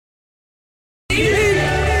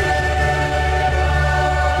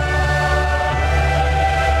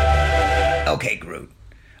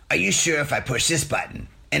Are you sure if I push this button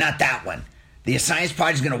and not that one, the science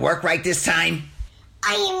project is going to work right this time?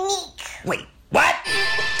 I am Neek. Wait, what?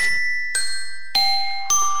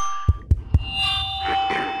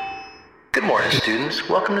 Good morning, students.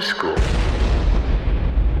 Welcome to school.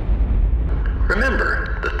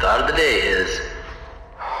 Remember, the thought of the day is...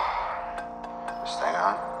 This thing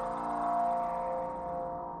on?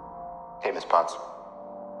 Hey, Miss Potts.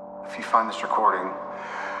 If you find this recording,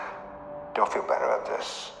 don't feel bad about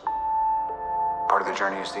this. Part of the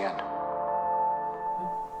journey is the end.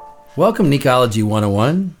 Welcome, Necology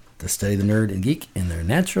 101, to study the nerd and geek in their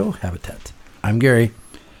natural habitat. I'm Gary.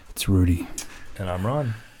 It's Rudy. And I'm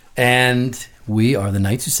Ron. And we are the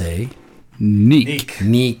Knights who say... Neek.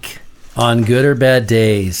 Neek. On good or bad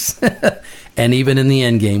days. And even in the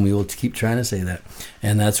end game, we will keep trying to say that.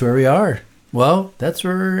 And that's where we are. Well, that's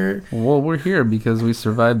where... Well, we're here because we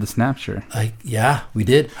survived the Snapshare. Yeah, we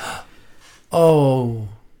did. Oh.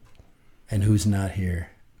 And who's not here?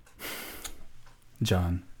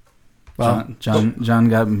 John. Well, John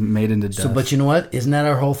got made into dust. So, but you know what? Isn't that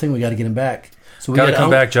our whole thing? We got to get him back. So we gotta come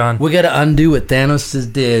back, John. We got to undo what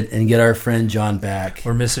Thanos did and get our friend John back.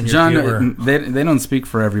 We're missing your John, viewer. they don't speak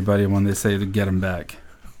for everybody when they say to get him back.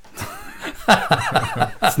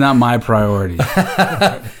 It's not my priority.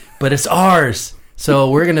 But it's ours. So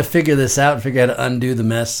we're going to figure this out and figure out how to undo the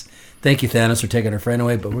mess. Thank you, Thanos, for taking our friend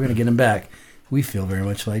away, but we're going to get him back. We feel very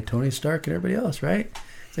much like Tony Stark and everybody else, right?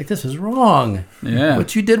 It's like, this was wrong. Yeah.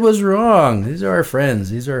 What you did was wrong. These are our friends.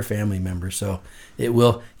 These are our family members. So it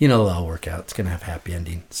will, it'll all work out. It's going to have a happy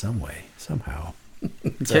ending some way, somehow.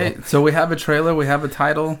 Okay, so we have a trailer. We have a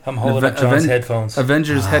title. I'm holding up John's headphones.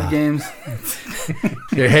 Avengers Head Games.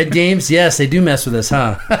 Their head games? Yes, they do mess with us,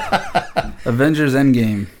 huh? Avengers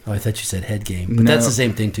Endgame. Oh, I thought you said head game. But No. that's the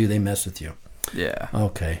same thing, too. They mess with you. Yeah.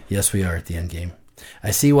 Okay. Yes, we are at the end game.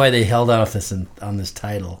 I see why they held out on this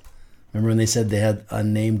title. Remember when they said they had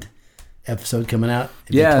unnamed episode coming out?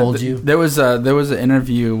 They told you? There was an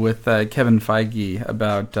interview with Kevin Feige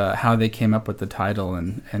about how they came up with the title,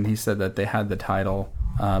 and he said that they had the title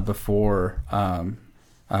before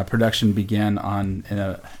production began on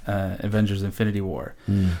Avengers Infinity War.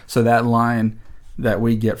 So that line that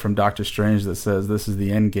we get from Doctor Strange that says this is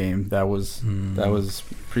the end game, that was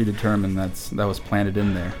predetermined. That was planted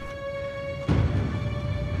in there.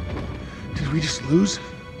 Did we just lose?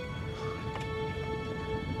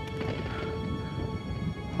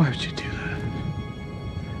 Why would you do that?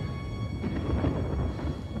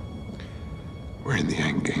 We're in the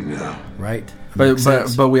end game now. Right.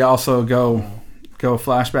 But we also go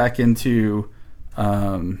flashback into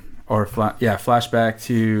flashback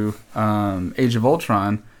to Age of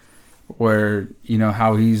Ultron, where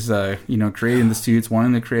how he's creating the suits,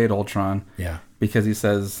 wanting to create Ultron. Yeah. Because he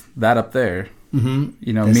says that up there.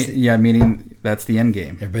 Mm-hmm. Meaning that's the end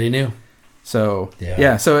game. Everybody knew. So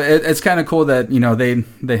so it's kind of cool that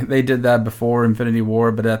they did that before Infinity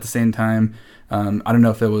War, but at the same time, I don't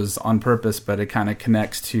know if it was on purpose, but it kind of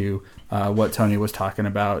connects to what Tony was talking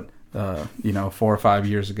about, 4 or 5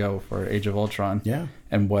 years ago for Age of Ultron. Yeah,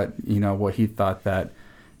 and what he thought that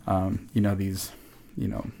these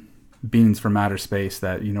beings from outer space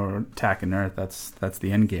that are attacking Earth. That's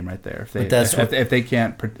the end game right there. If they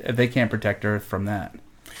can't protect Earth from that.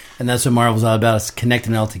 And that's what Marvel's all about, is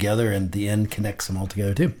connecting it all together, and the end connects them all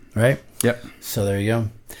together too, right? Yep. So there you go.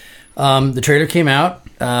 The trailer came out.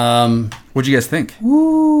 What'd you guys think?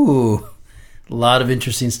 Ooh, a lot of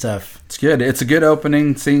interesting stuff. It's good. It's a good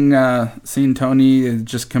opening. Seeing Tony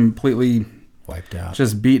just completely wiped out,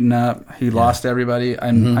 just beaten up. He lost everybody.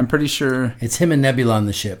 I'm pretty sure it's him and Nebula on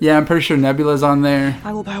the ship. Yeah, I'm pretty sure Nebula's on there.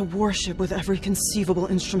 I will bow worship with every conceivable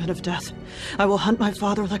instrument of death. I will hunt my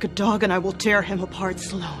father like a dog, and I will tear him apart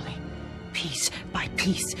slowly, piece by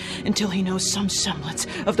piece, until he knows some semblance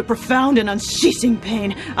of the profound and unceasing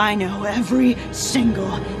pain I know every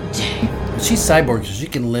single day. She's cyborg, so she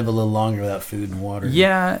can live a little longer without food and water.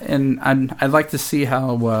 Yeah, and I'd like to see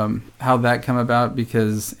how that come about,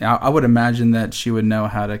 because I would imagine that she would know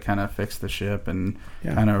how to kind of fix the ship and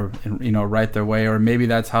kind of right their way, or maybe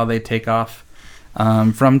that's how they take off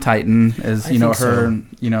from Titan, is her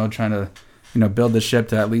trying to build the ship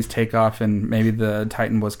to at least take off, and maybe the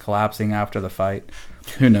Titan was collapsing after the fight.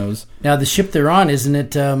 Who knows? Now the ship they're on, isn't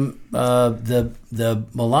it the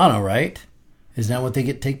Milano, right? Isn't that what they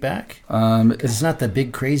take back? Because it's not the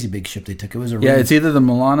crazy big ship they took. It was it's either the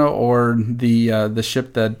Milano or the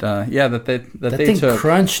ship that they thing took.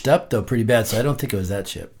 Crunched up though pretty bad, so I don't think it was that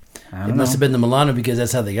ship. It must have been the Milano, because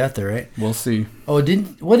that's how they got there, right? We'll see. Oh,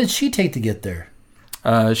 what did she take to get there?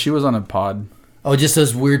 She was on a pod. Oh, just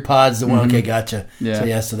those weird pods. The one. Mm-hmm. Okay, gotcha.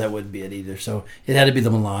 Yeah. So that wouldn't be it either. So it had to be the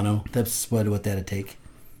Milano. That's what they had to take.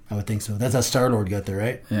 I would think so. That's how Star-Lord got there,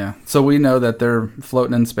 right? Yeah. So we know that they're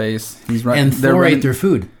floating in space. He's running. And Thor ate their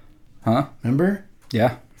food. Huh? Remember?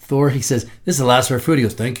 Yeah. Thor, he says, "This is the last of our food." He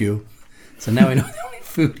goes, "Thank you." So now we know they don't eat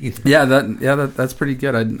food either. Yeah, that's pretty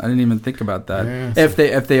good. I didn't even think about that. Yeah,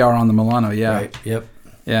 if they are on the Milano, yeah. Right. Yep.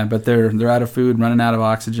 Yeah, but they're out of food, running out of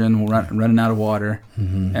oxygen, running out of water,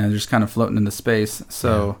 and they're just kind of floating into space.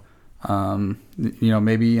 So,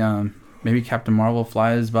 maybe Captain Marvel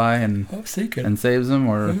flies by and saves them,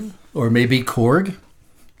 or maybe Korg.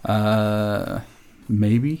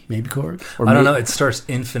 Maybe Korg. Or I don't know. It starts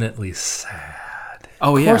infinitely sad.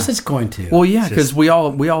 Oh yeah, of course it's going to. Well, yeah, because we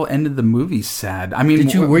all ended the movie sad. I mean,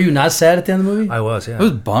 were you not sad at the end of the movie? I was. Yeah, I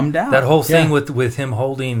was bummed out. That whole thing with him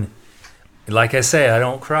holding, like I say, I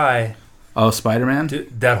don't cry. Oh, Spider-Man.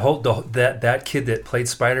 Dude, that kid that played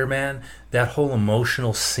Spider-Man, that whole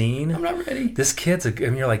emotional scene. I'm not ready. This kid's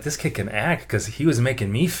you're like, this kid can act because he was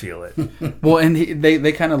making me feel it. Well, and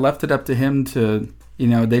they kind of left it up to him to,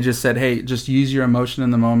 they just said, hey, just use your emotion in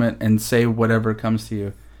the moment and say whatever comes to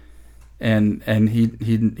you. And he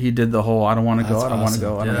did the whole I don't want to go, I don't want to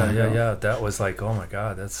go, I don't want to go. Yeah. That was like, oh my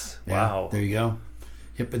God, that's wow. There you go.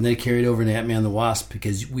 Yep, and they carried over into Ant-Man and the Wasp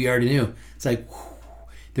because we already knew. It's like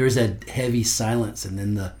there was that heavy silence and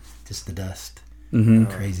then the dust.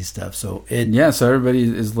 Crazy stuff. So so everybody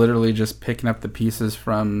is literally just picking up the pieces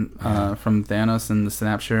from Thanos and the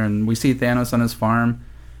Snapshot, and we see Thanos on his farm.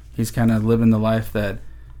 He's kind of living the life that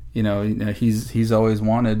he's always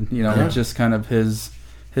wanted. It's just kind of his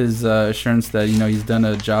assurance that he's done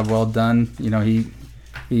a job well done.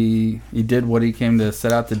 He did what he came to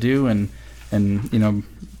set out to do, and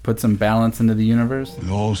put some balance into the universe. With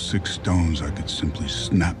all 6 stones, I could simply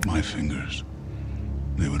snap my fingers.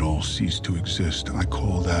 They would all cease to exist. I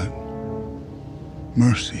call that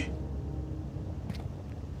mercy.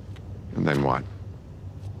 And then what?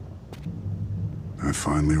 I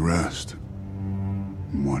finally rest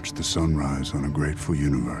and watch the sunrise on a grateful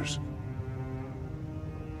universe.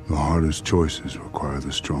 The hardest choices require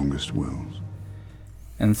the strongest wills.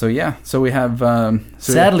 And so we have.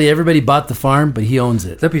 Sadly, everybody bought the farm, but he owns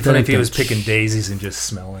it. That'd be funny if he was picking daisies and just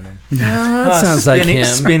smelling them. That sounds like him.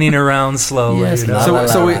 Spinning around slowly. Yes,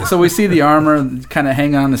 So we see the armor kind of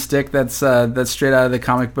hang on a stick. That's straight out of the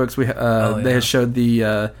comic books. They had showed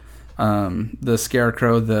the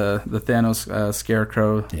scarecrow, the Thanos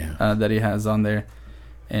scarecrow that he has on there.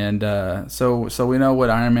 And so we know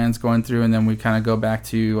what Iron Man's going through, and then we kind of go back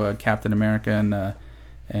to Captain America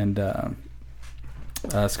and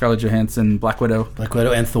Scarlett Johansson, Black Widow,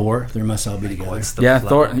 and Thor. They must all be together.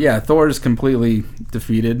 Thor is completely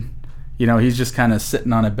defeated. He's just kind of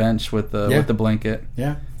sitting on a bench with the blanket.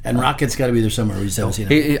 Yeah, and Rocket's got to be there somewhere. We just haven't seen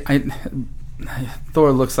him.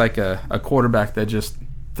 Thor looks like a quarterback that just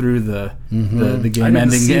threw the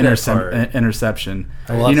game-ending interception.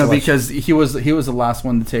 Because he was the last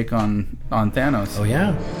one to take on Thanos. Oh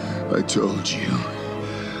yeah, I told you,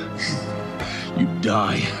 you'd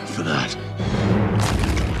die for that.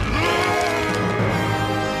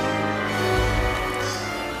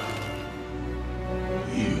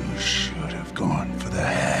 You should have gone for the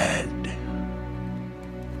head.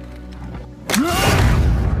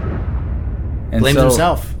 And blamed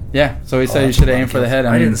himself. Yeah, so he said he should aim for the head.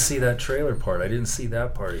 I didn't see that trailer part. I didn't see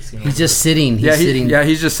that part. He's just sitting.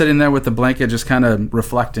 He's just sitting there with the blanket, just kind of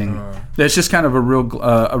reflecting. It's just kind of a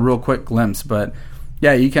real quick glimpse, but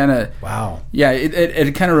yeah, you kind of wow. Yeah,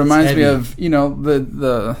 it kind of reminds me of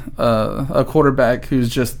a quarterback who's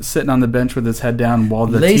just sitting on the bench with his head down while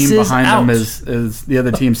the team behind him is the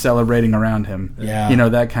other team celebrating around him. Yeah,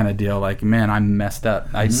 that kind of deal. Like, man, I messed up.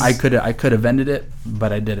 I could have ended it,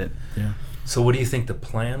 but I did it. Yeah. So what do you think the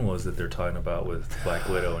plan was that they're talking about with Black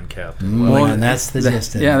Widow and Captain? And that's the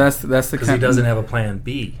gist. Yeah, that's the because he doesn't have a plan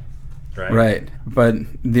B, right? Right, but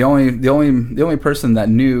the only person that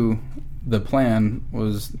knew the plan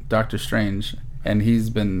was Doctor Strange, and he's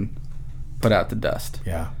been put out to dust.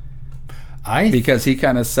 Yeah, because he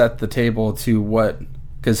kind of set the table to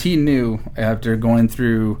because he knew after looking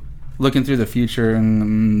through the future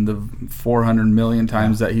and the 400 million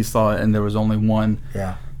times that he saw it, and there was only one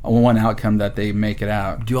outcome that they make it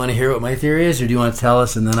out. Do you want to hear what my theory is, or do you want to tell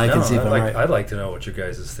us and then I can see if I'm right? I'd like to know what your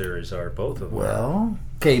guys' theories are, both of them. Well,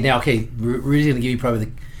 we're going to give you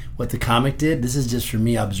probably what the comic did. This is just for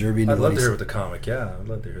me observing. I'd love to hear what the comic. Yeah, I'd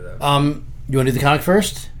love to hear that. You want to do the comic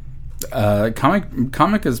first?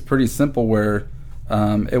 Comic is pretty simple. Where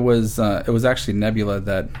it was actually Nebula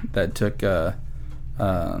that took the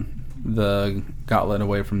gauntlet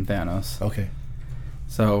away from Thanos. Okay.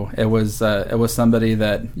 So it was somebody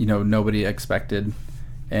that nobody expected,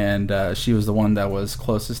 and she was the one that was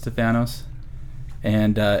closest to Thanos,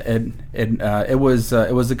 and it was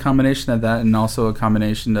a combination of that, and also a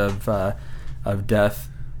combination of death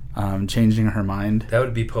changing her mind. That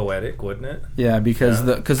would be poetic, wouldn't it? Yeah, because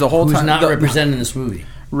the whole Who's time not represented in this movie.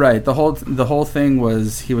 Right. The whole thing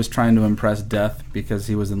was he was trying to impress Death because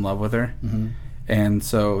he was in love with her. Mm-hmm. And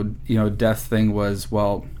so, Death's thing was,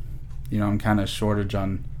 well, I'm kind of shortage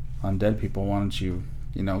on dead people. Why don't you,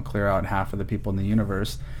 clear out half of the people in the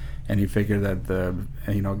universe? And he figured that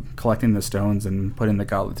collecting the stones and putting the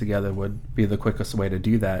gauntlet together would be the quickest way to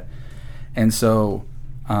do that. And so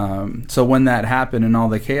when that happened and all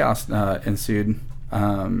the chaos ensued,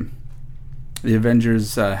 the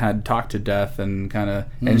Avengers had talked to Death and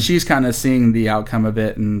and she's kind of seeing the outcome of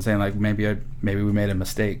it and saying like maybe we made a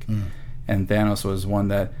mistake. And Thanos was one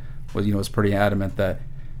that was pretty adamant that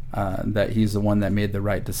he's the one that made the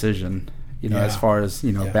right decision. As far as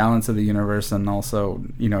balance of the universe, and also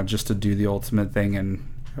just to do the ultimate thing and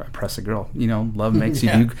impress a girl. Love makes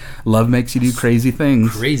you do crazy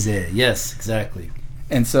things. Crazy, yes, exactly.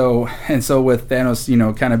 And so with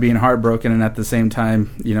Thanos, kind of being heartbroken, and at the same time,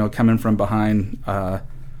 coming from behind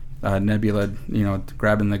Nebula,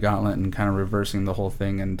 grabbing the gauntlet and kind of reversing the whole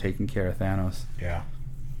thing and taking care of Thanos. Yeah,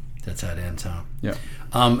 that's how it ends, huh? Yeah.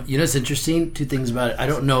 It's interesting. Two things about it. I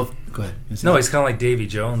don't know. Go ahead. No, he's kind of like Davy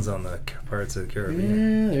Jones on the Pirates of the Caribbean.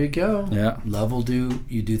 Yeah, there you go. Yeah. Love will do.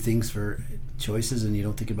 You do things for choices, and you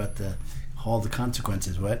don't think about all the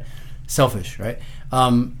consequences. What? Selfish, right?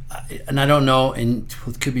 And I don't know, and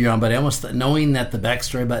could be wrong, but I almost knowing that the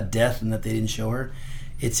backstory about Death and that they didn't show her.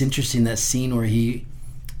 It's interesting that scene where he,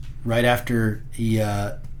 right after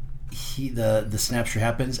the snapshot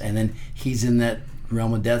happens, and then he's in that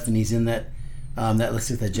realm of death, and he's in that that looks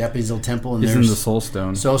like that Japanese little temple, and he's there's in the Soul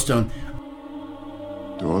Stone. Soul Stone.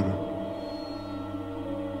 Daughter.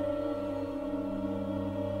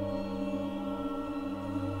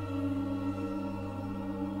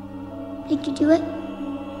 Did you do it?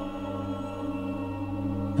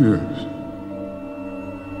 Yes.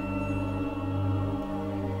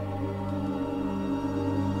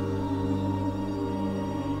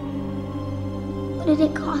 What did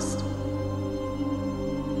it cost?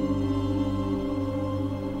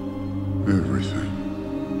 Everything.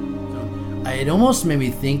 It almost made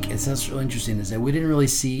me think, it's that's really interesting, is that we didn't really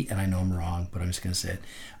see, and I know I'm wrong, but I'm just going to say it,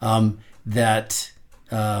 that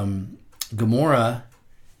Gamora,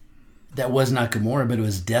 that was not Gamora, but it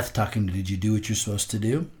was Death talking to, did you do what you're supposed to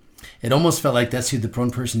do? It almost felt like that's who the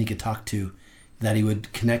one person he could talk to, that he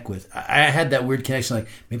would connect with. I had that weird connection, like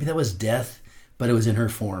maybe that was Death, but it was in her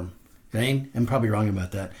form. Right? I'm probably wrong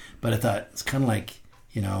about that, but I thought it's kind of like,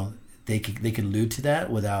 they could allude to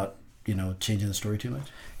that without, changing the story too much.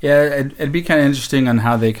 Yeah, it'd be kind of interesting on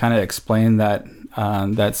how they kind of explain that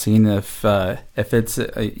that scene if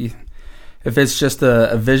it's just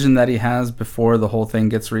a vision that he has before the whole thing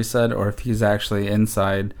gets reset, or if he's actually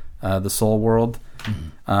inside the soul world,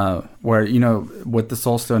 where with the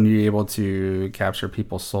Soul Stone you're able to capture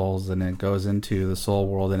people's souls, and it goes into the soul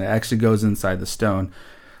world, and it actually goes inside the stone.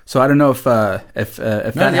 So I don't know if none of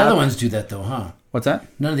the other ones do that though, huh? What's that?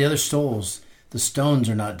 None of the other souls. The stones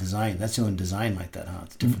are not designed. That's the only design like that, huh?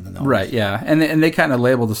 It's different than those. Right, yeah. And they kind of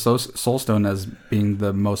label the Soul Stone as being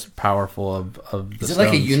the most powerful of the stones. Is it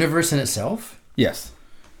like a universe in itself? Yes.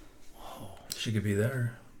 Whoa. She could be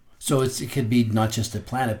there. So it could be not just a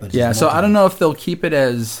planet, but just so I don't know if they'll keep it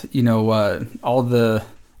as, all the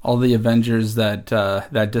Avengers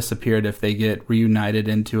that disappeared, if they get reunited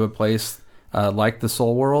into a place like the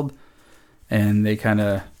Soul World, and they kind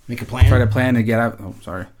of make a plan. Try to plan to get out. Oh,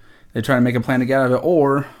 sorry. They try to make a plan to get out of it,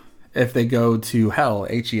 or if they go to Hell,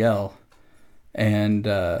 Hel, and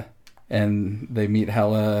they meet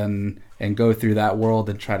Hela and go through that world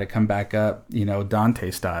and try to come back up, Dante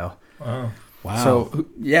style. Wow. So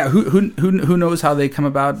yeah, who knows how they come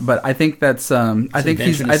about? But I think that's I think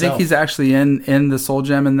he's actually in the Soul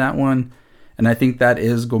Gem in that one, and I think that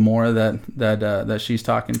is Gamora that she's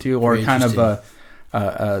talking to, or kind of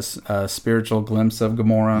a spiritual glimpse of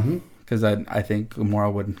Gamora. Mm-hmm. Because I think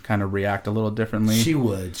Gamora would kind of react a little differently. She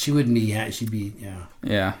would. She wouldn't be. She'd be. Yeah.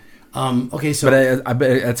 Yeah. Okay. So, but I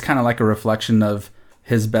bet it's kind of like a reflection of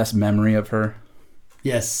his best memory of her.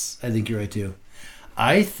 Yes, I think you're right too.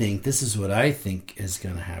 I think this is what I think is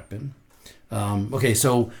going to happen. Okay.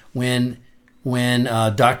 So when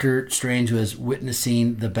Doctor Strange was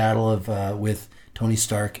witnessing the battle of with Tony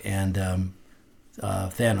Stark and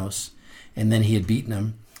Thanos, and then he had beaten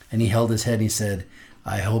him, and he held his head and he said,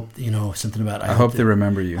 I hope, something about... I hope they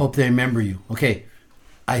remember you. Hope they remember you. Okay.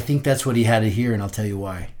 I think that's what he had to hear, and I'll tell you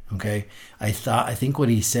why. Okay? I think what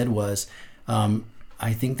he said was, I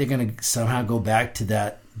think they're going to somehow go back to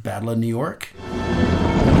that Battle of New York.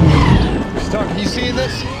 Stark, you seeing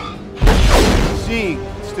this? Seeing.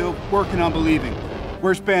 Still working on believing.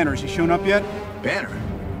 Where's Banner? Has he shown up yet? Banner?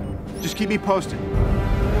 Just keep me posted.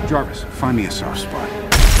 Jarvis, find me a soft spot.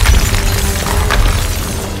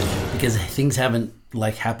 Because things haven't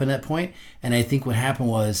happened at that point, and I think what happened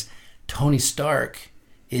was Tony Stark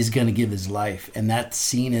is going to give his life, and that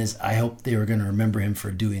scene is, I hope they were going to remember him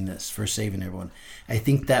for doing this, for saving everyone. I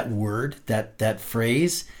think that word, that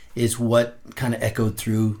phrase is what kind of echoed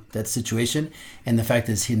through that situation, and the fact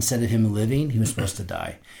is, instead of him living, he was supposed to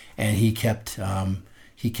die, and he kept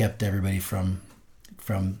everybody from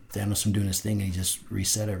Thanos from doing his thing, and he just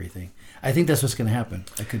reset everything. I think that's what's going to happen.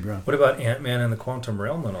 I could be wrong. What about Ant-Man and the Quantum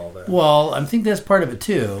Realm and all that? Well, I think that's part of it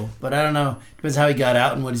too, but I don't know. Depends how he got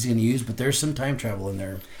out and what he's going to use, but there's some time travel in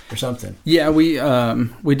there or something. Yeah, we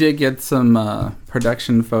did get some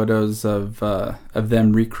production photos of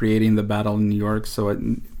them recreating the battle in New York, so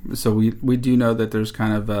we do know that there's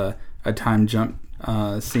kind of a time jump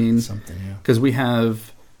scene. Something, yeah. Because we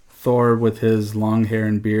have Thor with his long hair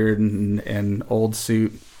and beard and old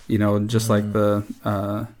suit, just like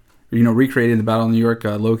the... recreating the battle in New York.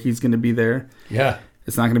 Loki's going to be there. Yeah,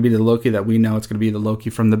 it's not going to be the Loki that we know. It's going to be the Loki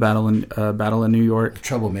from the battle in New York,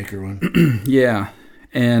 troublemaker one. Yeah,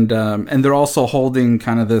 and they're also holding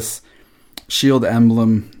kind of this shield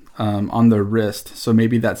emblem on their wrist. So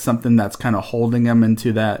maybe that's something that's kind of holding them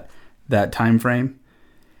into that time frame.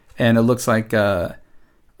 And it looks like so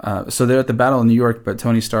they're at the battle in New York, but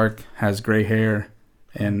Tony Stark has gray hair,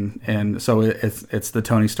 and so it's the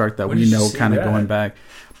Tony Stark that we know kind of going back.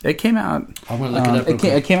 It came out. I'm gonna look it up.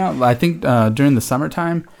 It came out. I think during the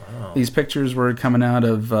summertime. Wow. These pictures were coming out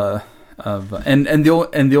of and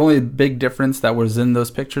the only big difference that was in those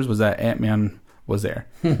pictures was that Ant-Man was there,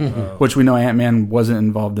 which we know Ant-Man wasn't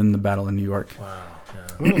involved in the battle in New York. Wow.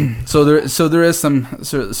 Yeah. So there is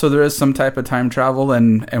some type of time travel,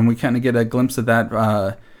 and we kind of get a glimpse of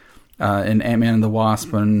that in Ant-Man and the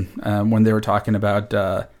Wasp when they were talking about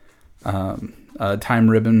time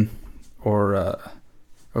ribbon or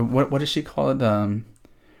what does she call it?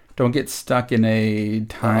 Don't get stuck in a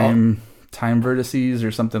time vertices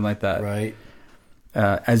or something like that. Right.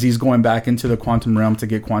 As he's going back into the quantum realm to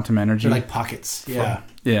get quantum energy. They're like pockets. Yeah.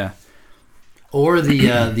 Yeah. Or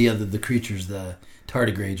the creatures, the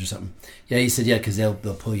tardigrades or something. Yeah, he said because they'll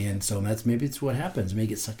pull you in. So maybe it's what happens. Maybe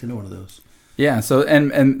get sucked into one of those. Yeah. So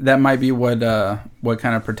and that might be what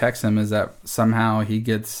kind of protects him is that somehow he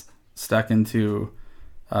gets stuck into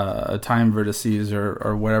time vertices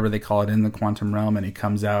or whatever they call it in the quantum realm, and he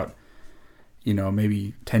comes out,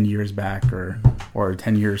 maybe 10 years back or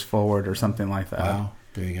 10 years forward or something like that. Wow,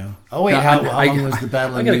 there you go. Oh wait, how long was the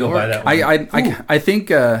battle in New York? By that one.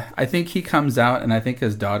 I think he comes out, and I think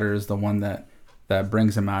his daughter is the one that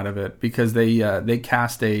brings him out of it, because they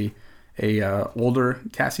cast a older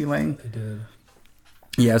Cassie Lang. They did.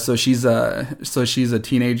 Yeah, so she's a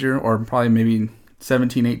teenager, or probably maybe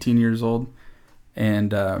 17, 18 years old.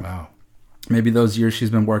 And wow. Maybe those years she's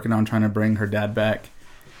been working on trying to bring her dad back,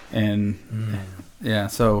 and yeah.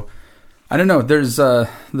 So I don't know. There's a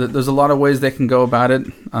lot of ways they can go about it.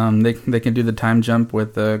 They can do the time jump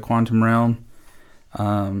with the quantum realm.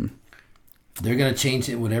 They're gonna change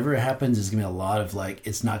it. Whatever happens is gonna be a lot of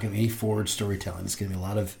it's not gonna be any forward storytelling. It's gonna be a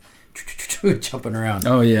lot of jumping around.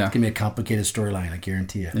 Oh yeah, it's gonna be a complicated storyline. I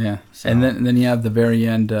guarantee you. Yeah, so. And then you have the very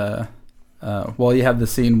end. You have the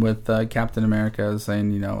scene with Captain America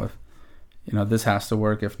saying, if this has to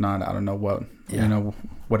work. If not, I don't know what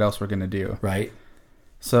what else we're gonna do. Right.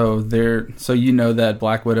 So that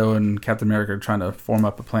Black Widow and Captain America are trying to form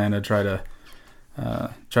up a plan to try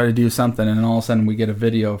to do something, and then all of a sudden we get a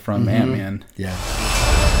video from Ant-Man. Yeah.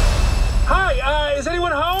 Hi, is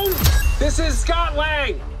anyone home? This is Scott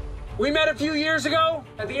Lang. We met a few years ago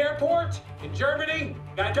at the airport in Germany.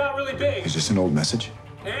 I got really big. Is this an old message?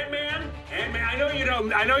 Ant-Man, I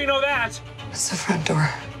know you know that. It's the front door.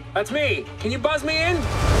 That's me. Can you buzz me in?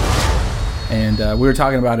 And we were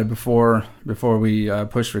talking about it before we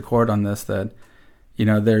pushed record on this, that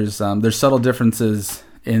there's subtle differences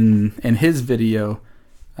in his video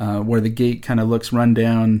where the gate kind of looks run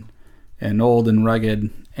down and old and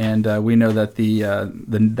rugged, and we know that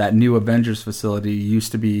that new Avengers facility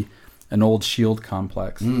used to be an old SHIELD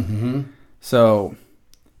complex. Mm-hmm. So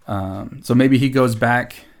maybe he goes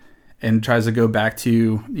back and tries to go back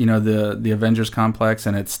to the Avengers complex,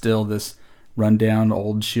 and it's still this rundown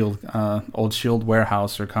old SHIELD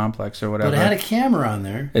warehouse or complex or whatever. But it had a camera on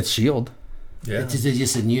there. It's SHIELD. Yeah. They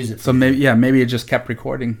just didn't use it. So maybe it just kept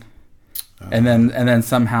recording. And then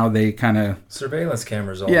somehow they kind of surveillance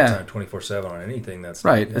cameras all the time, 24/7 on anything. That's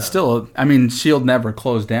right. It's still, I mean, Shield never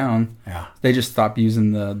closed down. Yeah, they just stopped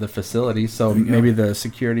using the facility, so maybe the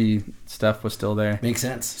security stuff was still there. Makes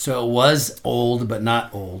sense. So it was old, but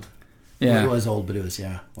not old. Yeah, it was old, but it was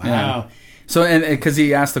wow. Yeah. So and because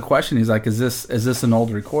he asked the question, he's like, "Is this an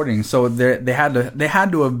old recording?" So they had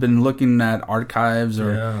to have been looking at archives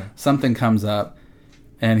or something comes up,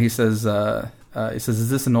 and he says. Is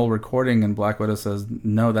this an old recording? And Black Widow says,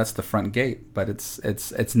 no, that's the front gate, but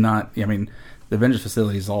it's not. I mean, the Avengers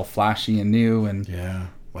facility is all flashy and new, and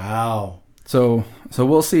wow. So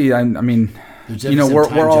we'll see. I mean,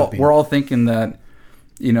 we're all thinking that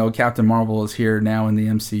Captain Marvel is here now in the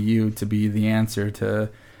MCU to be the answer to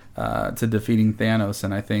defeating Thanos,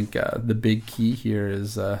 and I think the big key here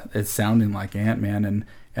is it's sounding like Ant-Man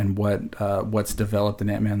and what's developed in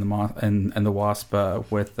Ant-Man and the Wasp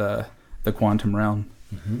with the Quantum Realm.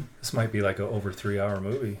 Mm-hmm. This might be like an over 3-hour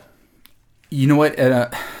movie. You know what?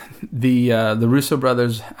 The Russo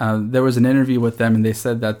brothers, there was an interview with them, and they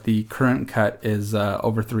said that the current cut is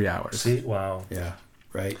over 3 hours. See, wow, yeah,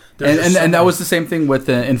 right. And that was the same thing with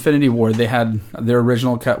the Infinity War. They had their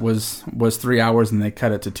original cut was 3 hours, and they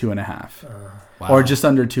cut it to 2.5, or just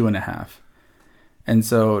under 2.5. And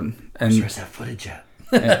so, where's that footage at?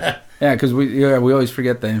 Yeah, because we always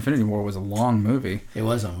forget that Infinity War was a long movie. It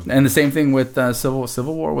was a long movie. And the same thing with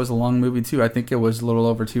Civil War was a long movie too. I think it was a little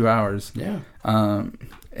over 2 hours. Yeah.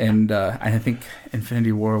 And I think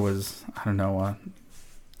Infinity War was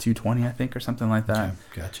 220, I think, or something like that.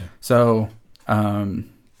 Okay, gotcha. So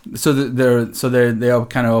they all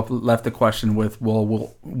kind of left the question with,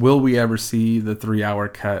 well, will we ever see the 3-hour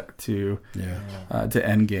cut to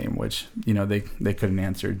Endgame, which they couldn't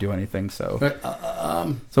answer or do anything. So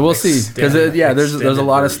so we'll see, because there's a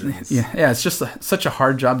lot of it's just such a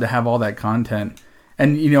hard job to have all that content.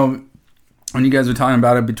 And when you guys were talking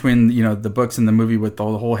about it between the books and the movie with the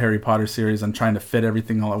whole Harry Potter series and trying to fit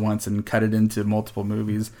everything all at once and cut it into multiple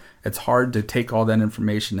movies, it's hard to take all that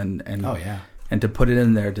information and to put it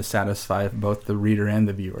in there to satisfy both the reader and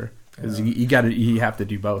the viewer, because you have to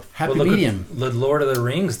do both. Happy medium. The Lord of the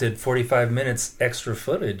Rings did 45 minutes extra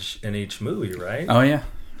footage in each movie, right? Oh yeah,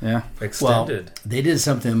 extended. Well, they did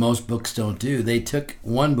something most books don't do. They took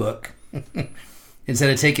one book instead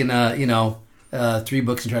of taking 3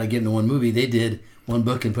 books and trying to get into one movie. They did one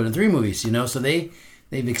book and put in 3 movies. So they've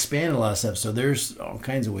expanded a lot of stuff. So there's all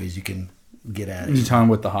kinds of ways you can get at it. You're talking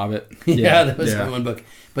with The Hobbit. Yeah, that was one book.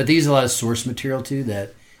 But they use a lot of source material too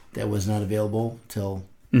that was not available till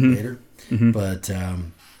later. Mm-hmm. But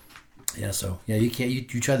you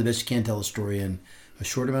try the best you can to tell a story in a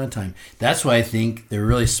short amount of time. That's why I think they're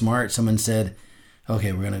really smart. Someone said,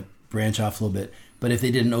 okay, we're going to branch off a little bit. But if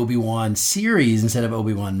they did an Obi-Wan series instead of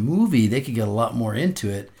Obi-Wan movie, they could get a lot more into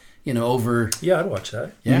it. Over. Yeah, I'd watch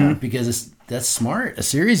that. Yeah, because that's smart. A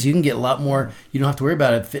series, you can get a lot more. You don't have to worry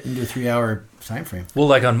about it fitting into a 3-hour time frame. Well,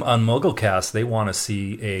 like on Mogulcast, they want to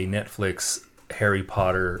see a Netflix Harry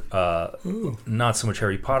Potter, not so much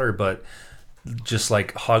Harry Potter, but just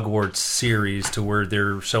like Hogwarts series, to where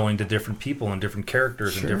they're showing to different people and different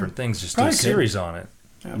characters and different things. Just do a series on it.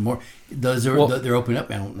 More those are they're opening up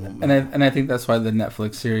now. And I think that's why the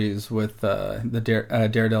Netflix series with the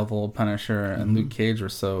Daredevil, Punisher, and Luke Cage were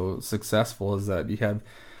so successful, is that you have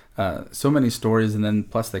so many stories, and then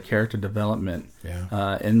plus the character development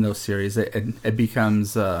in those series. It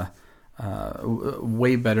becomes way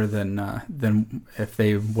better than if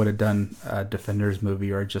they would have done a Defenders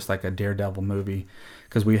movie or just like a Daredevil movie,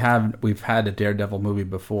 because we've had a Daredevil movie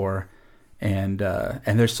before, and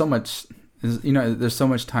there's so much. There's so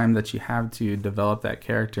much time that you have to develop that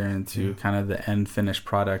character into kind of the end finished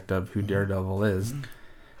product of who Daredevil is.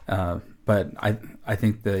 But I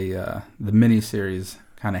think the miniseries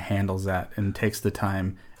kind of handles that and takes the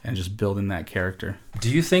time and just building that character. Do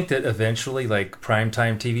you think that eventually, like,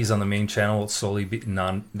 primetime TVs on the main channel will slowly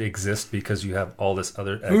non-exist because you have all this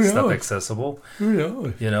other stuff accessible? Who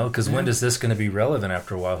knows? Because when is this going to be relevant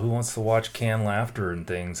after a while? Who wants to watch canned laughter and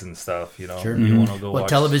things and stuff? Sure. You want to go watch.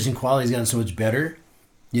 Television quality's gotten so much better.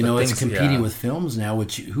 It's competing with films now,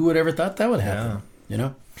 which who would ever thought that would happen?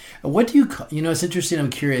 What do you call? It's interesting. I'm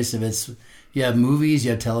curious if it's you have movies, you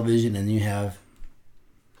have television, and you have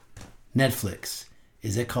Netflix.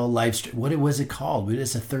 Is it called live stream? What was it called?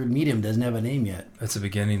 It's a third medium. It doesn't have a name yet. It's a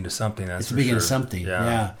beginning to something. It's the beginning of something.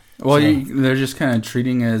 Yeah. Well, they're just kind of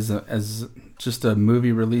treating it as just a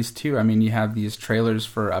movie release too. I mean, you have these trailers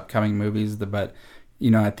for upcoming movies, but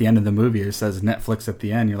at the end of the movie it says Netflix at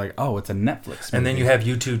the end. You're like, oh, it's a Netflix movie. And then you have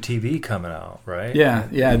YouTube TV coming out, right? Yeah.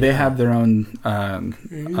 They have their own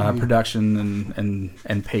production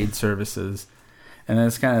and paid services. And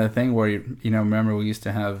that's kind of the thing where, remember we used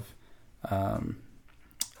to have...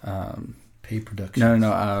 pay production.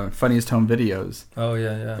 Funniest Home Videos. Oh,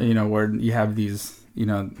 yeah. Where you have these,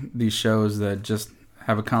 these shows that just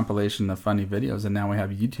have a compilation of funny videos, and now we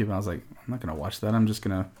have YouTube. And I was like, I'm not going to watch that. I'm just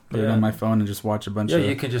going to put it on my phone and just watch a bunch of... Yeah,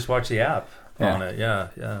 you can just watch the app on it. Yeah.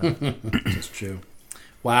 That's true.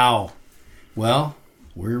 Wow. Well,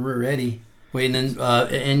 we're ready. Wait, and then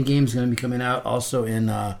Endgame's going to be coming out also in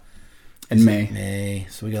May. May.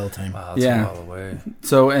 So we got a little time. Wow, that's a while away.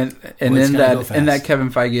 So in that Kevin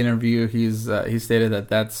Feige interview, he stated that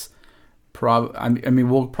that's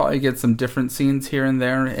we'll probably get some different scenes here and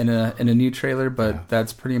there in a new trailer, but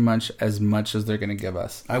that's pretty much as they're going to give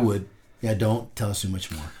us. I would. Yeah, don't tell us too much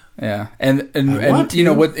more. Yeah, and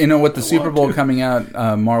with the Super Bowl coming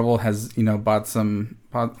out, Marvel has bought some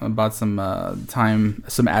time,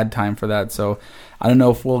 some ad time for that. So I don't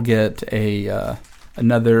know if we'll get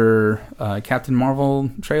another Captain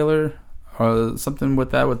Marvel trailer or something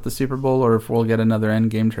with the Super Bowl, or if we'll get another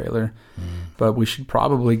Endgame trailer. But we should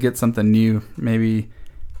probably get something new, maybe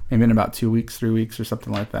in about 2 weeks, 3 weeks, or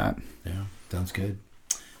something like that. Yeah, sounds good.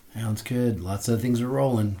 Lots of things are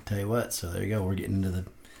rolling. Tell you what. So there you go. We're getting into the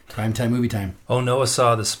primetime movie time. Oh, Noah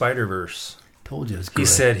saw the Spider-Verse. Told you it was good. He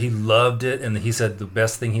said he loved it, and he said the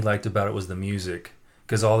best thing he liked about it was the music,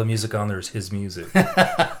 because all the music on there is his music.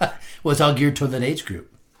 Well, it's all geared toward that age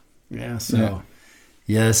group. Yeah, so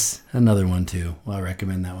yes, another one too. Well, I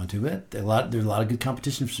recommend that one too. But there's a lot of good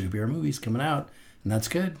competition for superhero movies coming out, and that's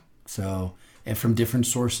good. So, and from different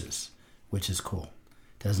sources, which is cool.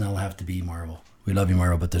 Doesn't all have to be Marvel. We love you,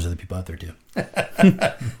 Marvel, but there's other people out there too.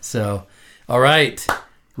 So, all right,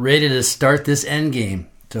 ready to start this Endgame.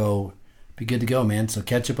 So, be good to go, man. So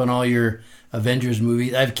catch up on all your Avengers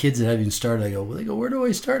movies. I have kids that haven't even started. They go, where do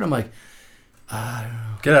I start? I'm like, I don't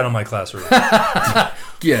know. Get out of my classroom.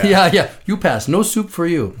 Yeah. You pass. No soup for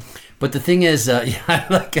you. But the thing is, I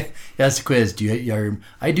like ask the quiz.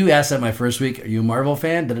 I do ask that my first week. Are you a Marvel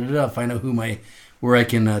fan? Find out where I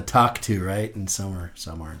can talk to, right? And some aren't.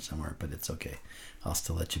 But it's okay. I'll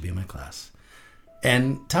still let you be in my class.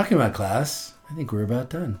 And talking about class, I think we're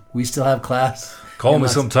about done. We still have class. Call me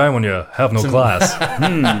sometime when you have no class.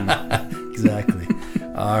 Exactly.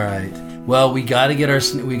 All right. Well, we got to get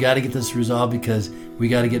this resolved because we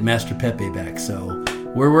got to get Master Pepe back. So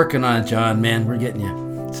we're working on it, John. Man, we're getting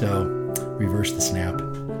you. So reverse the snap.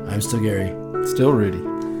 I'm still Gary. Still Rudy.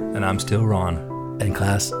 And I'm still Ron. And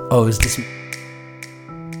class. Oh, is this...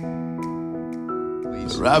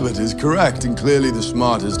 The rabbit is correct and clearly the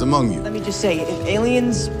smartest among you. Let me just say, if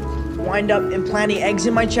aliens wind up implanting eggs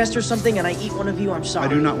in my chest or something and I eat one of you, I'm sorry. I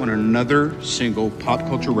do not want another single pop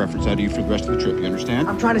culture reference out of you for the rest of the trip, you understand?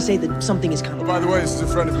 I'm trying to say that something is coming. By the way, this is a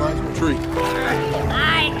friend of mine from a tree.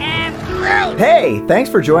 I am Groot! Hey, thanks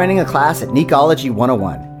for joining a class at Necology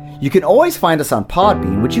 101. You can always find us on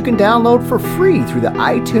Podbean, which you can download for free through the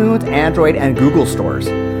iTunes, Android, and Google stores.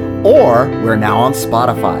 Or we're now on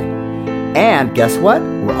Spotify. And guess what?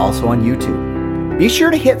 We're also on YouTube. Be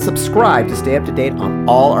sure to hit subscribe to stay up to date on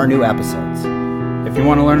all our new episodes. If you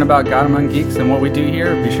want to learn about God Among Geeks and what we do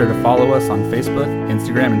here, be sure to follow us on Facebook,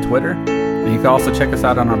 Instagram, and Twitter. And you can also check us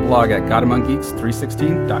out on our blog at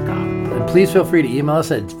GodAmongGeeks316.com. And please feel free to email us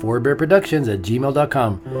at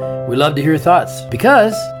 4bearproductions@gmail.com. We love to hear your thoughts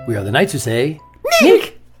because we are the Knights who say, Nick!